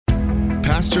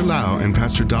Pastor Lau and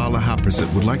Pastor Dala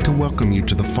Haprasit would like to welcome you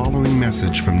to the following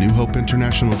message from New Hope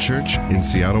International Church in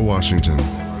Seattle, Washington.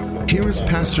 Here is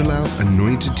Pastor Lau's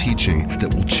anointed teaching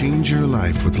that will change your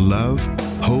life with love,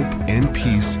 hope, and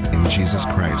peace in Jesus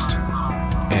Christ.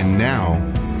 And now,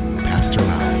 Pastor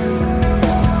Lau.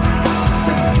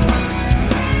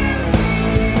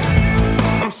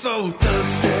 I'm so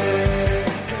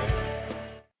thirsty.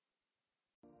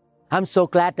 I'm so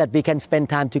glad that we can spend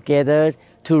time together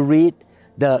to read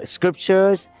the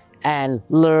scriptures and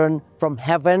learn from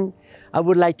heaven. I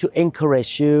would like to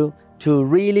encourage you to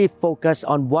really focus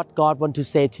on what God wants to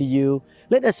say to you.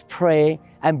 Let us pray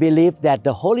and believe that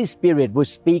the Holy Spirit will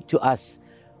speak to us.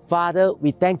 Father,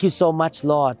 we thank you so much,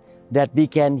 Lord, that we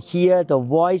can hear the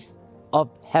voice of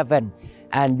heaven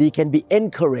and we can be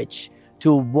encouraged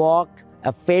to walk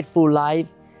a faithful life.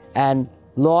 And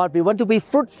Lord, we want to be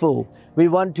fruitful. We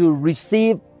want to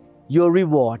receive your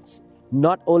rewards,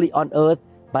 not only on earth,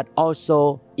 but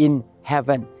also in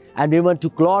heaven. And we want to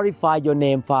glorify your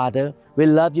name, Father. We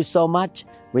love you so much.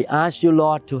 We ask you,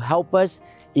 Lord, to help us.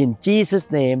 In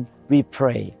Jesus' name we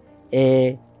pray.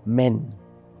 Amen.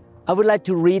 I would like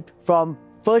to read from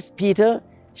 1 Peter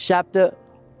chapter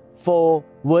 4,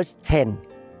 verse 10.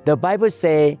 The Bible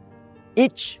says,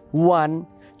 each one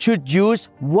should use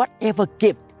whatever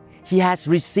gift he has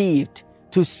received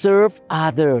to serve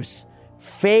others,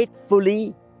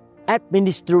 faithfully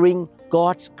administering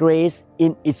God's grace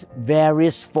in its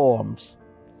various forms.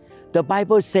 The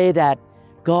Bible says that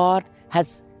God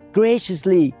has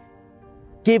graciously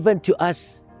given to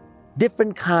us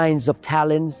different kinds of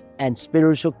talents and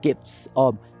spiritual gifts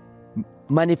or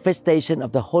manifestation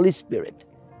of the Holy Spirit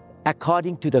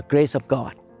according to the grace of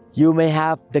God. You may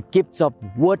have the gifts of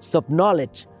words of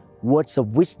knowledge, words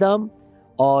of wisdom,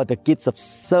 or the gifts of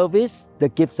service, the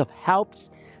gifts of helps,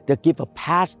 the gift of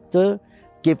pastor,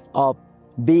 gift of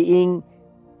being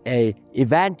an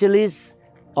evangelist,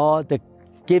 or the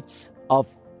gifts of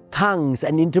tongues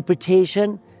and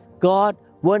interpretation. God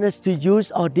wants us to use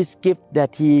all these gifts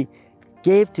that He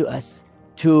gave to us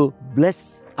to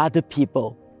bless other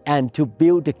people and to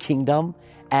build the kingdom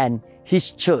and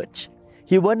His church.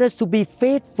 He wants us to be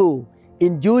faithful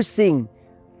in using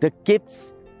the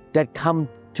gifts that come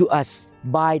to us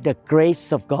by the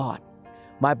grace of God.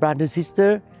 My brother and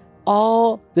sister,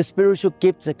 all the spiritual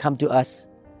gifts that come to us,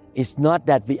 it's not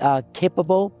that we are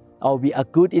capable or we are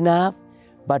good enough,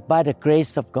 but by the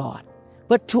grace of God.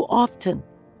 But too often,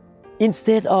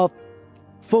 instead of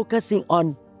focusing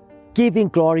on giving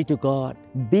glory to God,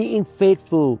 being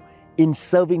faithful in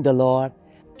serving the Lord,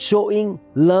 showing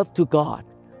love to God,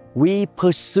 we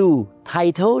pursue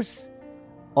titles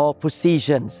or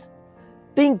positions,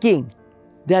 thinking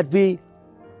that we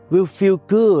will feel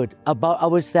good about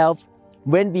ourselves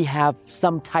when we have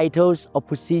some titles or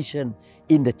position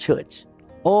in the church.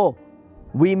 Or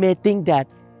we may think that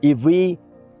if we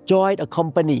join a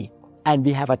company and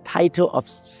we have a title of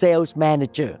sales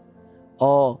manager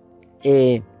or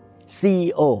a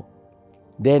CEO,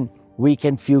 then we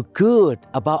can feel good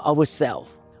about ourselves.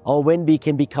 Or when we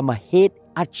can become a head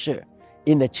usher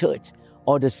in the church,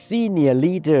 or the senior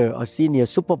leader or senior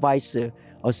supervisor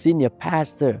or senior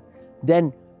pastor,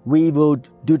 then we will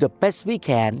do the best we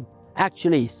can.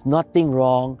 Actually, it's nothing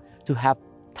wrong to have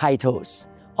titles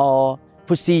or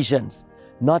positions.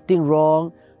 Nothing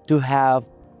wrong to have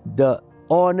the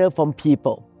honor from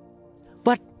people.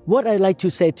 But what I'd like to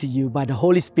say to you by the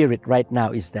Holy Spirit right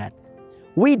now is that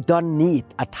we don't need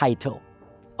a title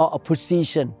or a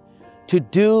position to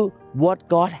do what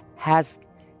God has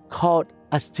called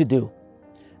us to do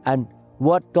and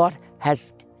what God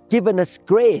has given us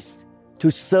grace to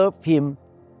serve Him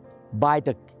by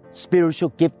the spiritual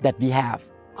gift that we have.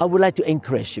 I would like to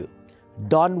encourage you.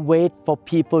 Don't wait for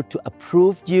people to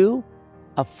approve you,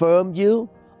 affirm you,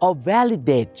 or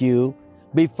validate you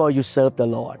before you serve the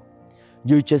Lord.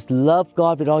 You just love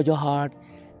God with all your heart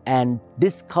and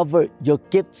discover your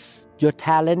gifts, your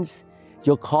talents,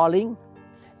 your calling,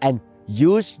 and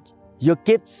use your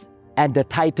gifts, and the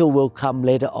title will come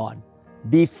later on.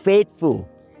 Be faithful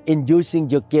in using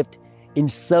your gift in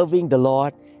serving the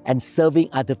Lord and serving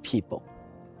other people.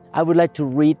 I would like to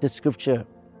read the scripture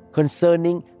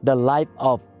concerning the life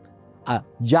of a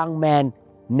young man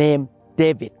named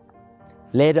David.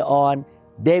 Later on,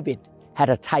 David had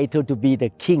a title to be the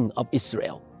king of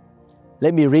Israel.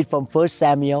 Let me read from 1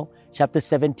 Samuel chapter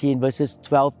 17, verses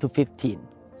 12 to 15.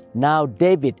 Now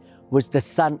David was the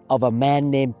son of a man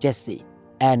named Jesse,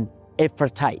 an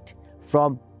Ephrathite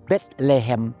from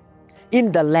Bethlehem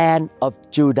in the land of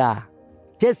Judah.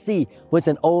 Jesse was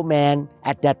an old man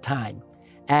at that time,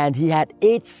 and he had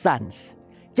 8 sons.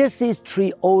 Jesse's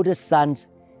 3 older sons,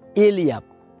 Eliab,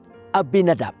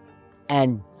 Abinadab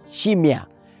and Shimea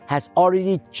has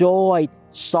already joined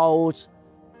Saul's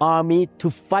army to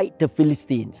fight the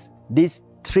Philistines. These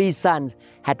three sons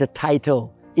had the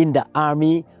title in the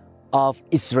army of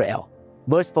Israel.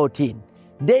 Verse 14,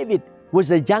 David was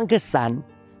the youngest son.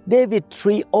 David's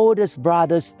three oldest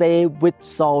brothers stayed with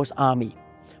Saul's army.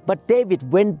 But David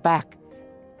went back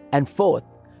and forth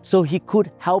so he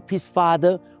could help his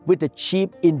father with the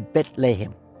sheep in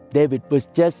Bethlehem. David was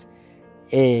just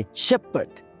a shepherd.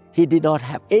 He did not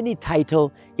have any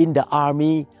title in the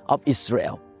army of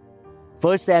Israel.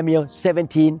 1 Samuel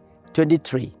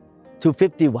 17:23 to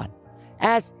 51.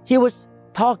 As he was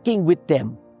talking with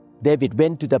them, David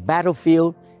went to the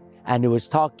battlefield and he was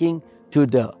talking to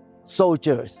the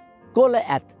soldiers.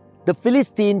 Goliath, the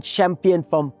Philistine champion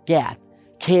from Gath,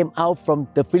 came out from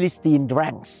the Philistine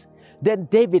ranks. Then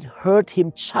David heard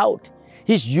him shout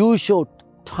his usual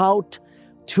taunt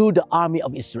to the army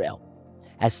of Israel.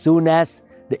 As soon as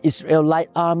the Israelite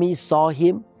army saw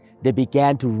him, they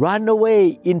began to run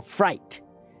away in fright.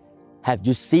 Have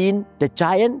you seen the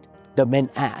giant? The men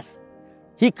asked.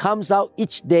 He comes out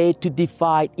each day to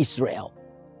defy Israel.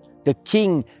 The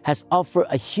king has offered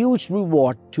a huge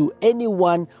reward to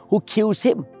anyone who kills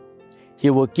him. He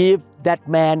will give that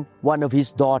man one of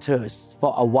his daughters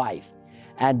for a wife,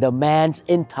 and the man's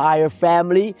entire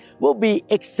family will be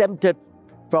exempted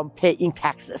from paying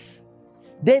taxes.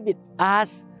 David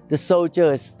asked the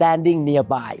soldiers standing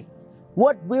nearby,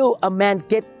 "What will a man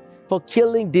get for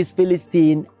killing this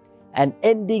Philistine and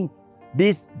ending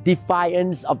this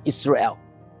defiance of Israel?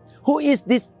 Who is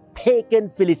this pagan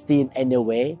Philistine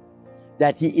anyway,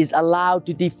 that he is allowed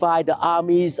to defy the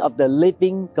armies of the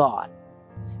living God?"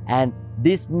 And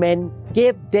these men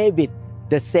gave David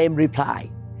the same reply.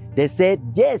 They said,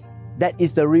 "Yes, that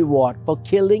is the reward for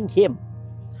killing him."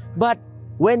 But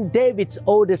when David's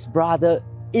oldest brother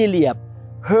Eliab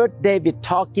heard David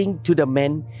talking to the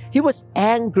men, he was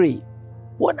angry.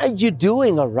 "What are you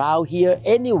doing around here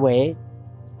anyway?"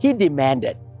 He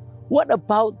demanded. "What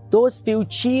about those few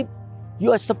sheep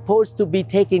you are supposed to be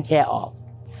taking care of?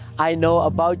 I know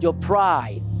about your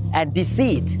pride and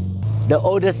deceit." The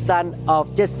oldest son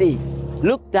of Jesse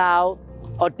looked down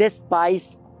or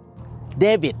despised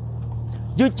David.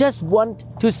 "You just want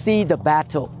to see the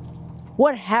battle."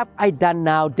 "What have I done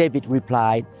now?" David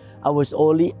replied. "I was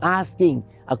only asking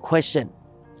a question."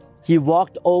 He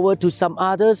walked over to some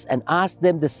others and asked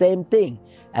them the same thing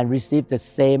and received the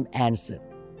same answer.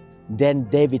 Then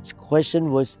David's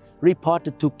question was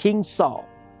reported to King Saul,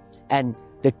 and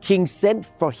the king sent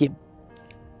for him.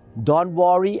 "Don't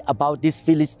worry about this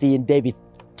Philistine," David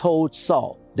told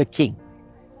Saul, the king.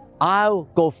 "I'll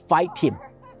go fight him.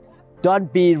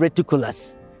 Don't be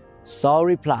ridiculous." Saul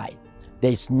replied,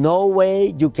 "There's no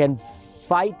way you can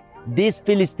fight this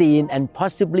Philistine and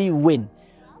possibly win.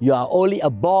 You are only a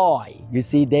boy." You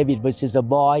see, David was just a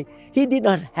boy. He did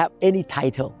not have any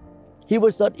title. He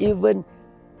was not even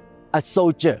a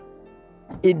soldier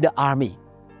in the army.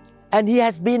 And he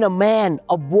has been a man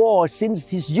of war since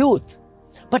his youth.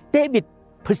 But David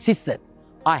persisted.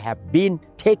 "I have been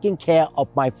taking care of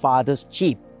my father's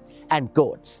sheep and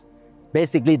goats."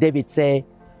 Basically, David said,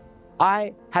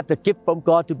 "I have the gift from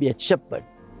God to be a shepherd,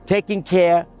 taking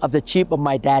care of the sheep of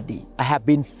my daddy. I have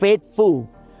been faithful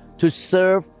to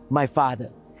serve my father."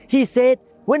 He said,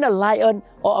 "When a lion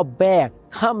or a bear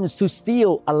comes to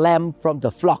steal a lamb from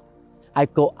the flock, I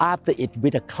go after it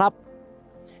with a club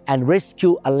and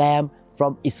rescue a lamb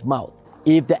from its mouth.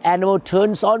 If the animal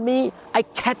turns on me, I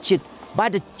catch it by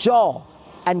the jaw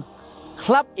and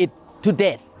club it to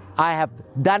death. I have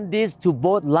done this to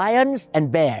both lions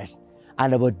and bears,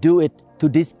 and I will do it to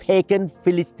this pagan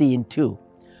Philistine too,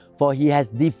 for he has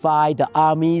defied the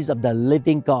armies of the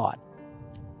living God."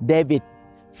 David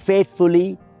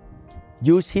faithfully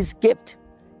used his gift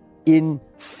in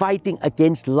fighting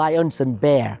against lions and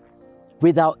bears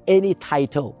without any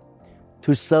title,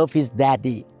 to serve his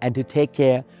daddy and to take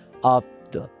care of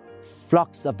the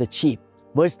flocks of the sheep.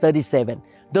 Verse 37,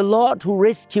 "The Lord who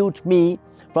rescued me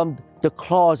from the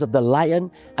claws of the lion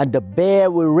and the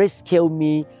bear will rescue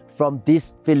me from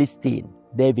this Philistine."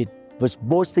 David was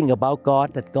boasting about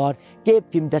God, that God gave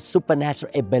him that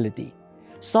supernatural ability.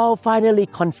 Saul finally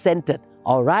consented.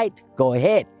 "All right, go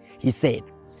ahead," he said,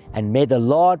 "and may the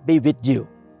Lord be with you."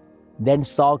 Then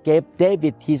Saul gave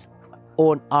David his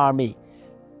own army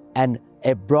and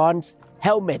a bronze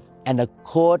helmet and a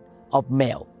coat of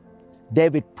mail.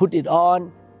 David put it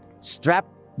on, strapped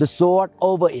the sword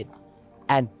over it,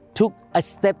 and took a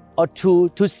step or two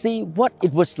to see what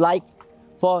it was like,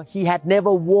 for he had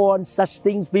never worn such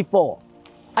things before.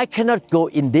 "I cannot go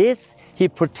in this," he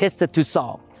protested to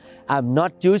Saul. "I'm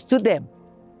not used to them."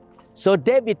 So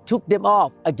David took them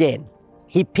off again.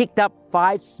 He picked up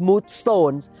 5 smooth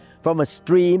stones from a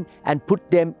stream and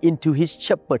put them into his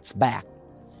shepherd's bag.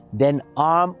 Then,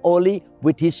 armed only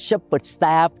with his shepherd's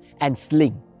staff and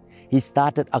sling, he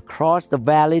started across the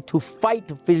valley to fight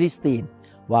the Philistine.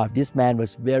 Wow, this man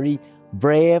was very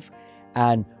brave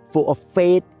and full of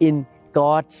faith in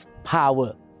God's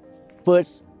power.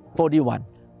 Verse 41.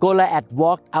 Goliath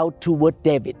walked out toward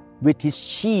David with his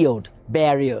shield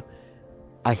barrier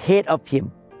ahead of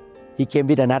him. He came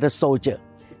with another soldier,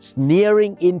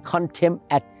 sneering in contempt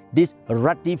at this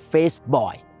ruddy-faced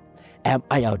boy. Am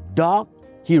I a dog?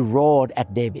 He roared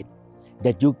at David,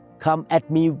 that you come at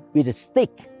me with a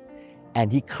stick.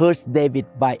 And he cursed David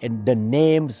by the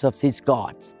names of his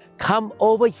gods. Come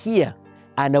over here,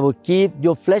 and I will give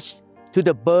your flesh to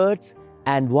the birds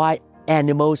and wild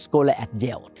animals, Goliath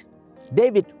yelled.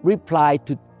 David replied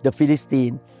to the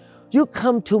Philistine, you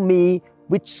come to me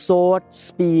with sword,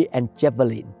 spear, and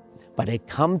javelin, but I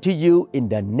come to you in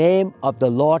the name of the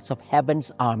Lord of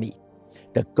Heaven's army,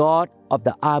 the God of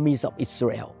the armies of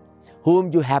Israel,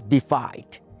 whom you have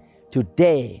defied.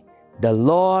 Today, the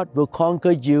Lord will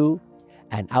conquer you,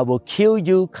 and I will kill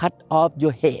you, cut off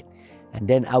your head, and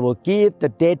then I will give the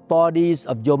dead bodies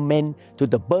of your men to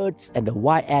the birds and the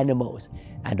wild animals,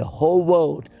 and the whole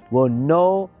world will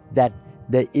know that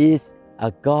there is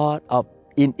a God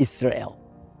in Israel.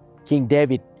 King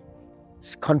David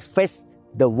confessed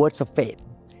the words of faith.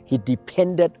 He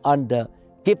depended on the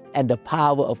gift and the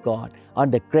power of God,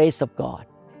 on the grace of God.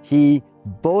 He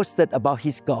boasted about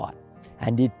his God,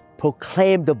 and he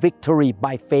proclaimed the victory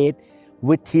by faith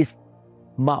with his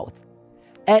mouth.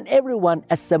 And everyone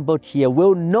assembled here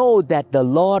will know that the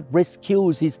Lord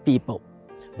rescues his people,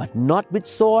 but not with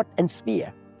sword and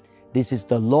spear. This is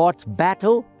the Lord's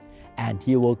battle, and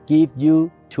he will give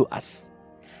you to us.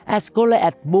 As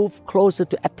Goliath moved closer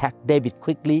to attack, David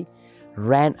quickly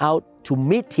ran out to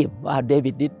meet him.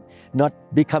 David did not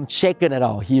become shaken at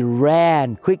all. He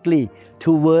ran quickly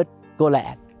toward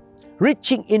Goliath.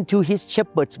 Reaching into his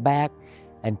shepherd's bag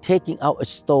and taking out a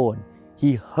stone,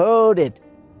 he hurled it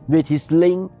with his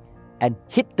sling and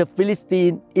hit the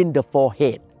Philistine in the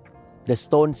forehead. The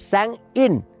stone sank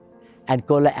in, and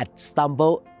Goliath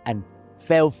stumbled and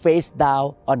fell face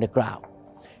down on the ground.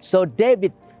 So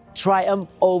David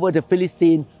triumphed over the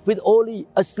Philistine with only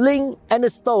a sling and a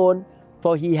stone,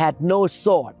 for he had no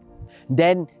sword.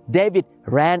 Then David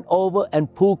ran over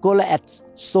and pulled Goliath's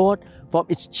sword from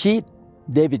its sheath.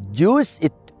 David used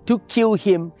it to kill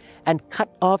him and cut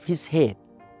off his head.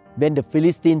 When the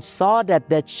Philistines saw that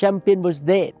their champion was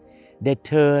dead, they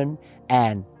turned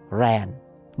and ran.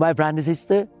 My brother and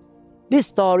sister, this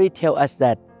story tells us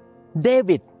that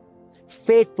David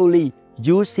faithfully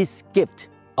used his gift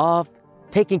of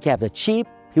taking care of the sheep.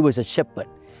 He was a shepherd,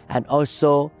 and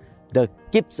also the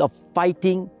gifts of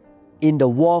fighting in the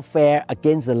warfare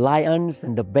against the lions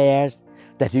and the bears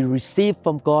that he received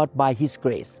from God by his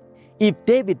grace. If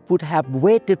David would have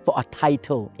waited for a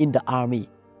title in the army,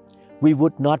 we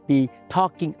would not be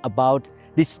talking about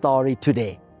this story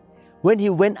today. When he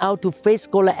went out to face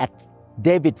Goliath,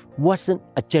 David wasn't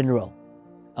a general,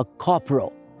 a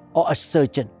corporal, or a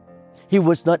surgeon. He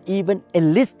was not even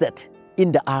enlisted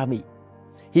in the army.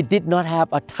 He did not have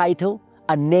a title,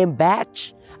 a name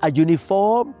badge, a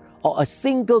uniform, or a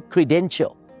single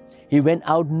credential. He went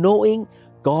out knowing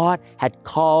God had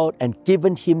called and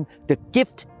given him the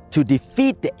gift to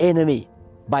defeat the enemy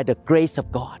by the grace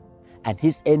of God. And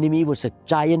his enemy was a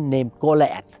giant named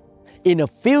Goliath. In a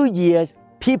few years,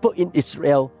 people in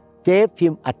Israel gave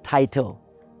him a title,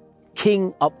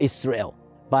 King of Israel.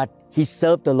 But he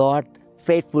served the Lord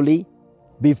faithfully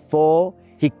before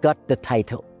he got the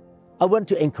title. I want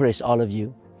to encourage all of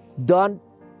you, don't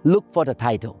look for the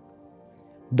title.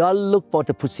 Don't look for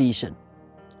the position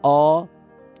or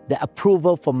the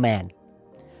approval from man.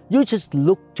 You just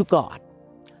look to God.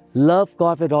 Love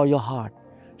God with all your heart.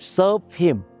 Serve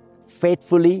Him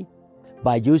faithfully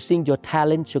by using your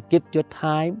talent, your gift, your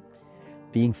time,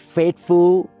 being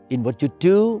faithful in what you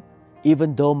do,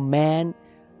 even though man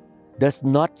does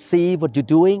not see what you're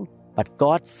doing, but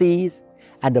God sees,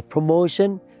 and the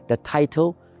promotion, the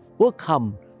title will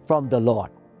come from the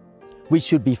Lord. We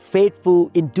should be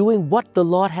faithful in doing what the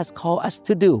Lord has called us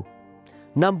to do.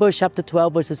 Numbers chapter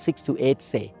 12 verses 6 to 8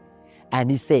 say,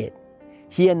 and he said,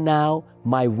 hear now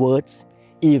my words.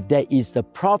 If there is a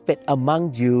prophet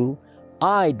among you,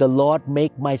 I, the Lord,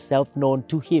 make myself known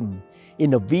to him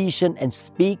in a vision and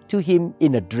speak to him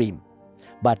in a dream.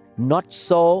 But not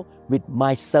so with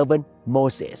my servant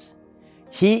Moses.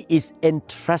 He is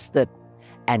entrusted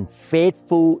and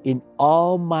faithful in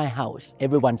all my house.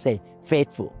 Everyone say,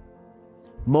 faithful.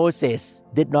 Moses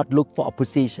did not look for a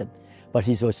position, but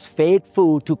he was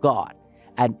faithful to God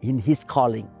and in his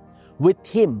calling. With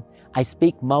him, I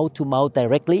speak mouth to mouth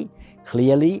directly,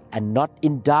 clearly, and not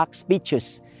in dark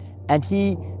speeches. And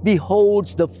he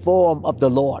beholds the form of the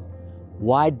Lord.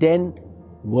 Why then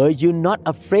were you not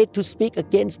afraid to speak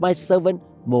against my servant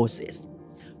Moses?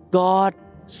 God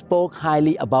spoke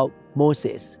highly about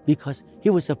Moses because he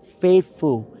was a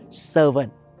faithful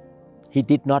servant. He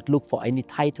did not look for any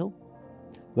title.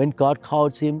 When God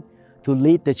called him to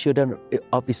lead the children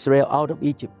of Israel out of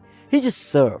Egypt, he just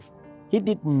served. He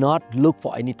did not look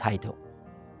for any title.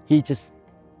 He just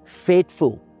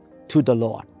faithful to the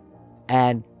Lord.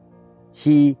 And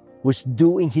he was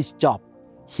doing his job.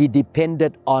 He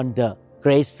depended on the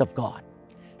grace of God.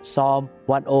 Psalm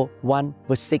 101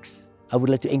 verse 6. I would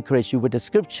like to encourage you with the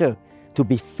scripture to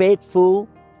be faithful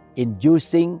in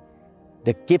using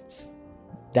the gifts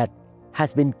that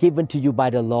has been given to you by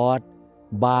the Lord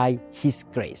by His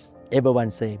grace.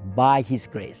 Everyone say, by His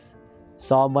grace.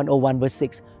 Psalm 101 verse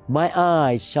 6. My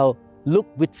eyes shall look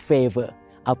with favor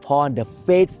upon the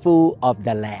faithful of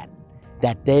the land,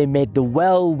 that they may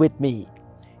dwell with me.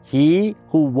 He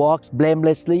who walks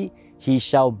blamelessly, he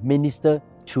shall minister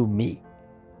to me.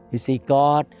 You see,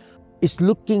 God is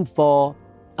looking for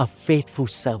a faithful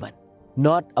servant,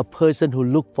 not a person who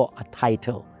looks for a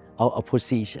title or a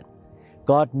position.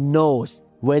 God knows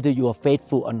whether you are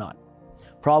faithful or not.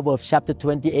 Proverbs chapter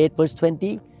 28 verse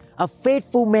 20, a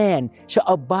faithful man shall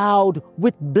abound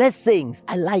with blessings.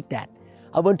 I like that.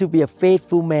 I want to be a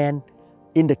faithful man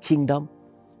in the kingdom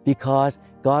because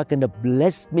God gonna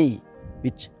bless me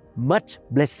with much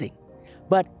blessing.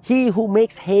 But he who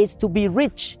makes haste to be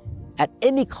rich at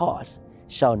any cost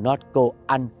shall not go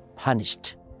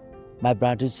unpunished. My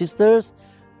brothers and sisters,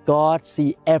 God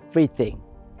sees everything,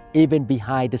 even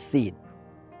behind the scene.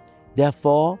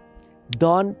 Therefore,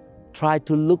 don't try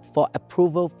to look for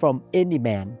approval from any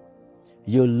man.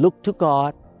 You look to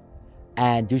God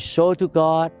and you show to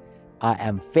God, I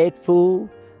am faithful,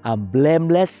 I'm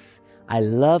blameless, I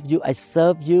love you, I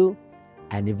serve you,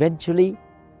 and eventually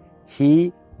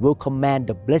He will command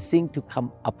the blessing to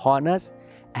come upon us,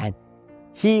 and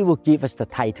He will give us the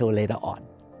title later on.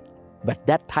 But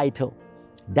that title,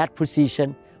 that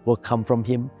position will come from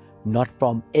Him, not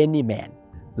from any man.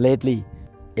 Lately,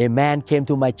 a man came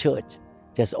to my church,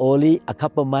 just only a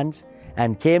couple months,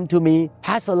 and came to me,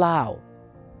 Pastor Lau,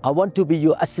 I want to be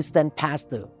your assistant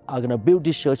pastor. I'm going to build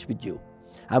this church with you.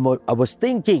 I was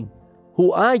thinking,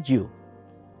 who are you?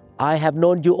 I have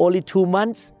known you only 2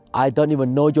 months. I don't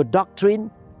even know your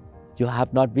doctrine. You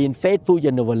have not been faithful.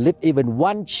 You never lived even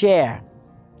one chair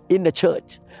in the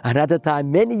church. Another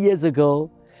time, many years ago,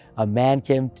 a man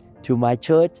came to my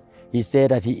church. He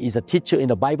said that he is a teacher in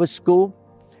a Bible school.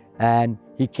 And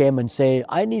he came and said,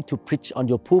 I need to preach on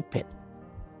your pulpit.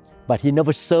 But he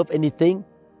never served anything.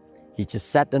 He just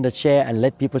sat in the chair and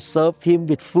let people serve him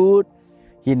with food.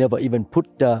 He never even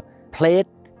put the plate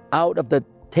out of the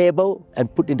table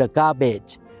and put in the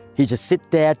garbage. He just sit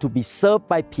there to be served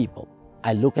by people.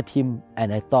 I look at him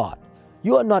and I thought,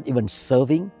 you are not even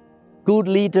serving. Good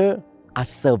leaders are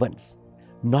servants,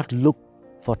 not look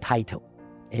for title.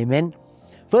 Amen.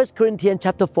 1 Corinthians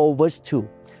chapter 4 verse 2.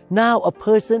 Now a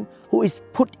person who is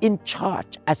put in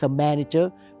charge as a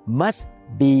manager must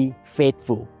be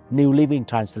faithful. New Living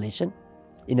Translation.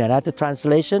 In another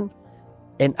translation,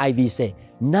 NIV say,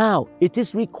 now it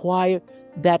is required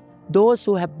that those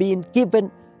who have been given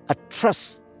a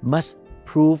trust must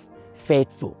prove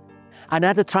faithful.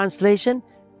 Another translation,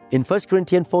 in 1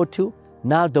 Corinthians 4:2,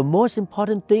 now the most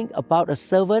important thing about a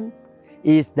servant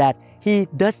is that he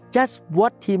does just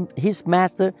what his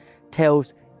master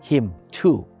tells him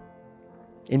to.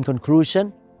 In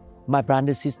conclusion, my brother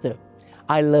and sister,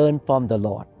 I learned from the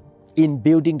Lord in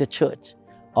building the church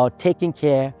or taking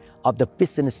care of the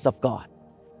business of God.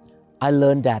 I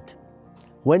learned that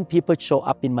when people show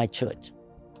up in my church,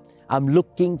 I'm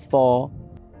looking for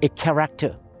a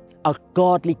character, a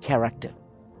godly character,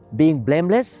 being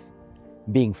blameless,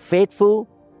 being faithful,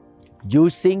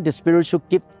 using the spiritual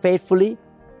gift faithfully,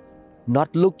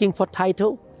 not looking for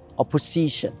title or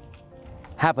position.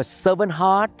 Have a servant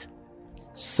heart,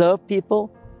 serve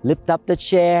people, lift up the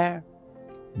chair,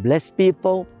 bless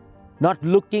people, not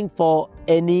looking for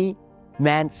any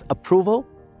man's approval.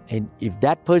 And if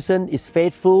that person is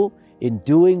faithful in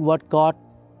doing what God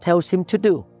tells him to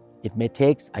do, it may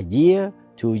take a year,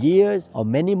 2 years, or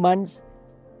many months.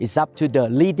 It's up to the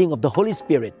leading of the Holy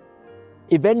Spirit.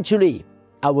 Eventually,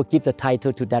 I will give the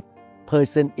title to that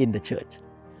person in the church.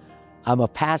 I'm a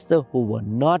pastor who will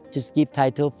not just give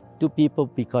title to people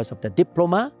because of the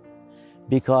diploma,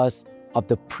 because of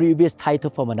the previous title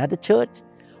from another church,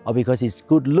 or because he's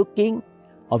good looking,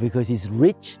 or because he's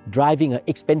rich, driving an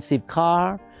expensive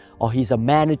car, or he's a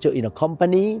manager in a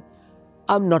company.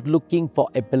 I'm not looking for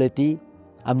ability.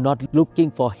 I'm not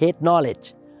looking for head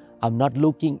knowledge. I'm not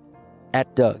looking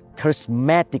at the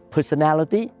charismatic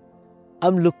personality.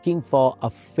 I'm looking for a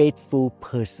faithful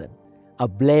person, a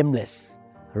blameless,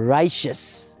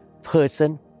 righteous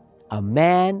person, a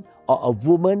man or a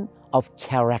woman of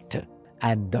character.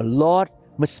 And the Lord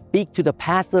must speak to the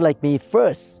pastor like me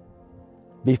first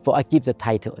before I give the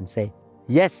title and say,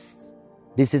 yes,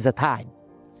 this is the time.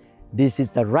 This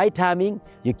is the right timing.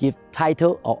 You give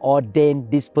title or ordain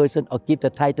this person or give the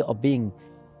title of being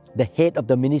the head of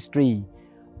the ministry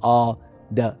or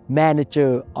the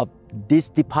manager of this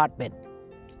department.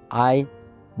 I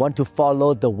want to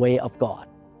follow the way of God.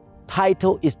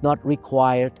 Title is not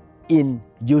required in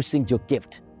using your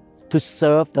gift to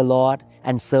serve the Lord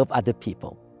and serve other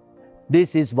people.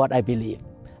 This is what I believe,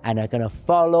 and I'm going to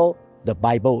follow the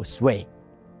Bible's way.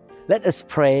 Let us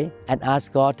pray and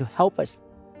ask God to help us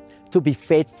to be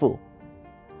faithful,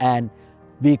 and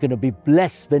we're going to be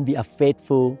blessed when we are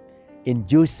faithful in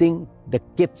using the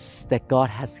gifts that God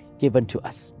has given to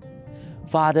us.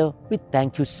 Father, we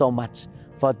thank you so much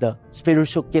for the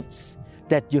spiritual gifts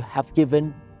that you have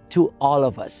given to all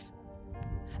of us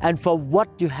and for what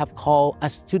you have called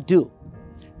us to do.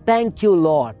 Thank you,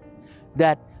 Lord,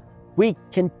 that we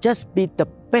can just be the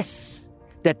best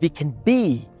that we can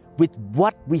be with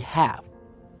what we have,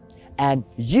 and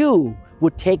you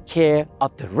would take care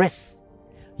of the rest.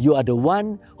 You are the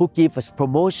one who gives us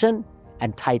promotion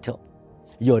and title.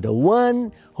 You're the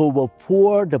one who will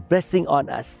pour the blessing on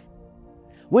us.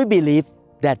 We believe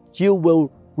that you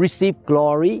will receive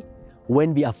glory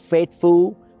when we are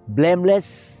faithful,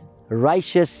 blameless,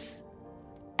 righteous,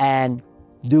 and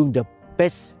doing the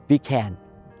best we can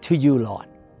to you, Lord.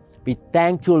 We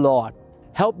thank you, Lord.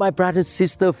 Help my brothers and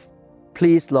sisters,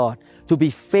 please, Lord, to be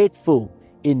faithful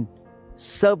in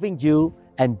serving you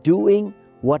and doing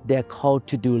what they're called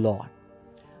to do, Lord.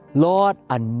 Lord,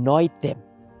 anoint them.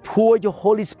 Pour your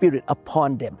Holy Spirit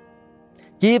upon them.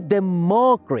 Give them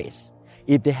more grace.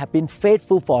 If they have been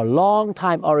faithful for a long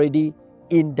time already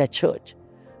in the church,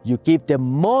 you give them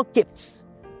more gifts,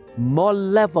 more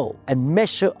level and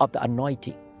measure of the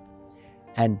anointing.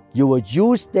 And you will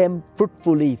use them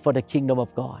fruitfully for the kingdom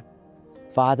of God.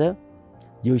 Father,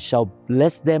 you shall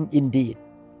bless them indeed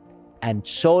and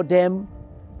show them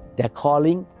their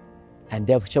calling, and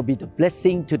there shall be the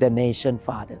blessing to the nation,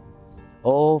 Father.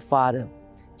 Oh, Father,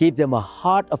 give them a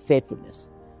heart of faithfulness,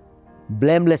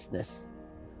 blamelessness,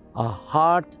 a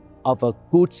heart of a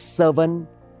good servant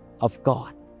of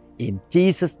God. In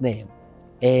Jesus' name,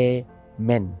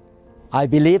 amen. I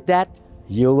believe that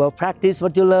you will practice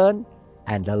what you learn,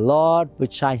 and the Lord will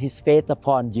shine His face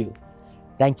upon you.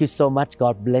 Thank you so much.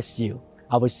 God bless you.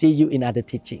 I will see you in other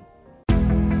teaching.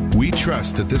 We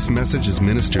trust that this message is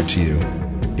ministered to you.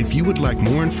 If you would like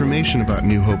more information about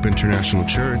New Hope International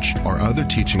Church or other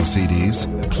teaching CDs,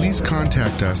 please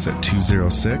contact us at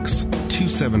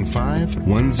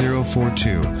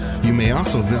 206-275-1042. You may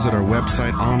also visit our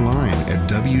website online at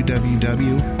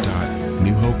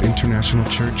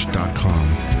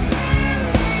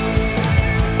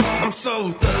www.newhopeinternationalchurch.com. I'm so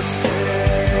thirsty.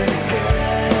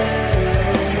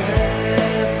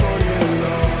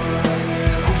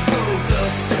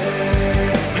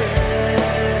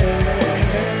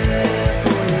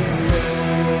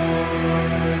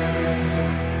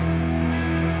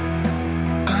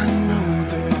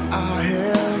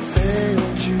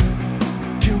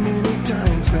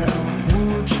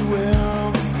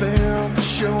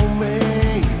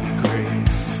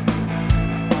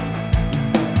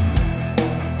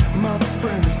 My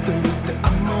friends think that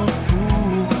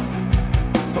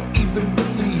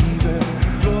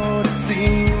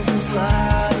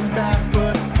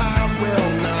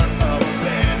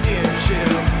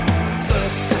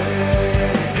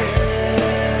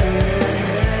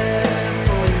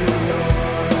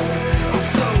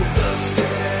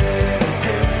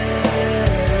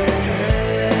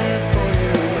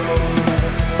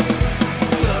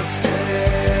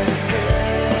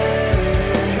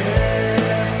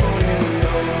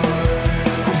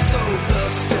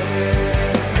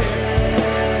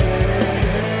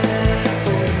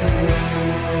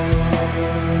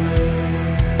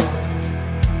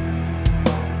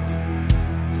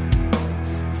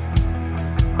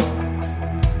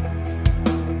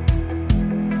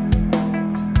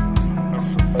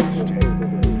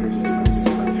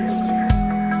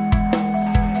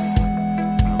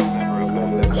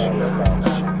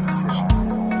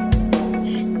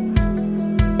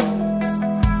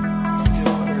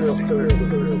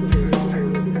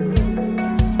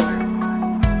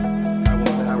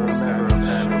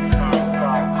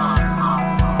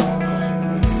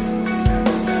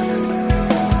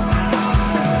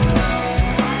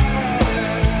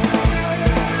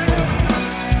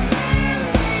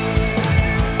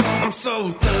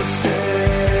stay.